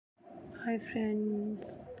Hi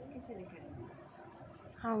friends,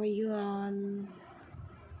 how are you all?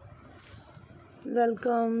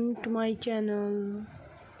 Welcome to my channel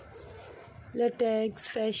Latex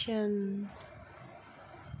Fashion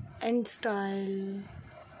and Style.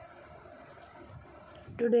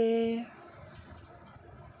 Today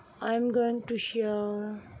I am going to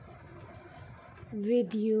share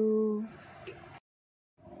with you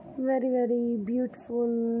very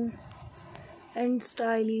beautiful and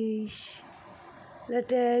stylish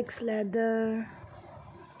latex leather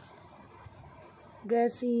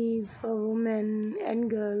dresses for women and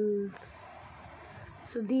girls.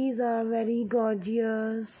 So these are very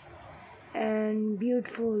gorgeous and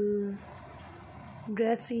beautiful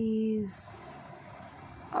dresses.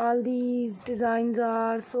 All these designs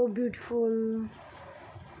are so beautiful,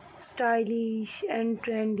 stylish and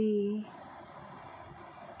trendy.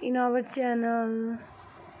 In our channel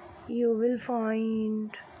you will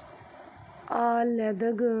find all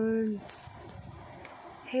leather goods.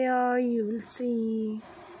 Here you will see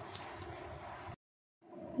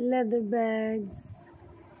leather bags,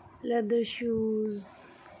 leather shoes,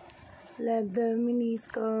 leather mini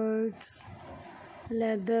skirts,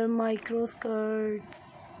 leather micro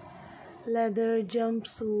skirts, leather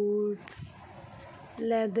jumpsuits,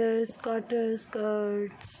 leather scatter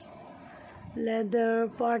skirts, leather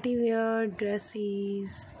party wear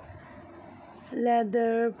dresses,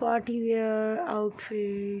 leather party wear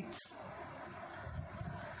outfits,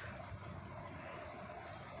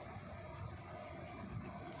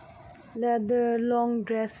 leather long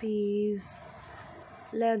dresses,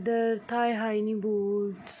 leather thigh-high knee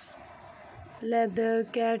boots, leather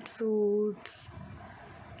cat suits,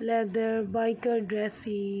 leather biker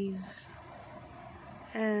dresses,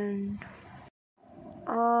 and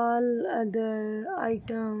all other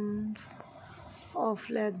items of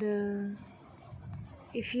leather.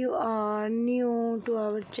 If you are new to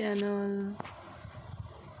our channel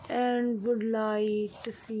and would like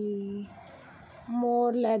to see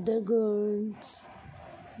more leather goods,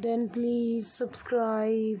 then please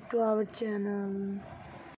subscribe to our channel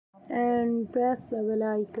and press the bell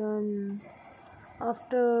icon.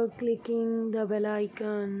 After clicking the bell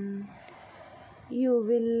icon, you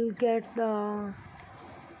will get the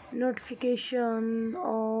notification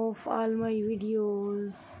of all my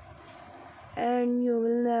videos and you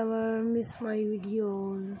will never miss my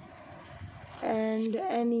videos and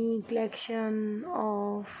any collection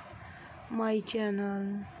of my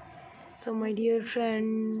channel. So my dear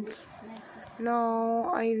friends,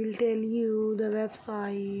 now I will tell you the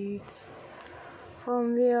websites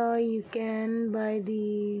from where you can buy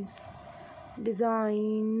these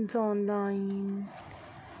designs online.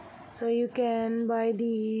 So you can buy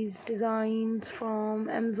these designs from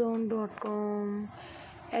Amazon.com,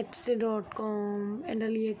 Etsy.com and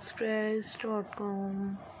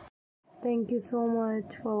AliExpress.com. Thank you so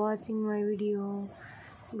much for watching my video.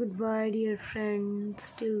 Goodbye dear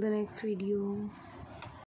friends, till the next video.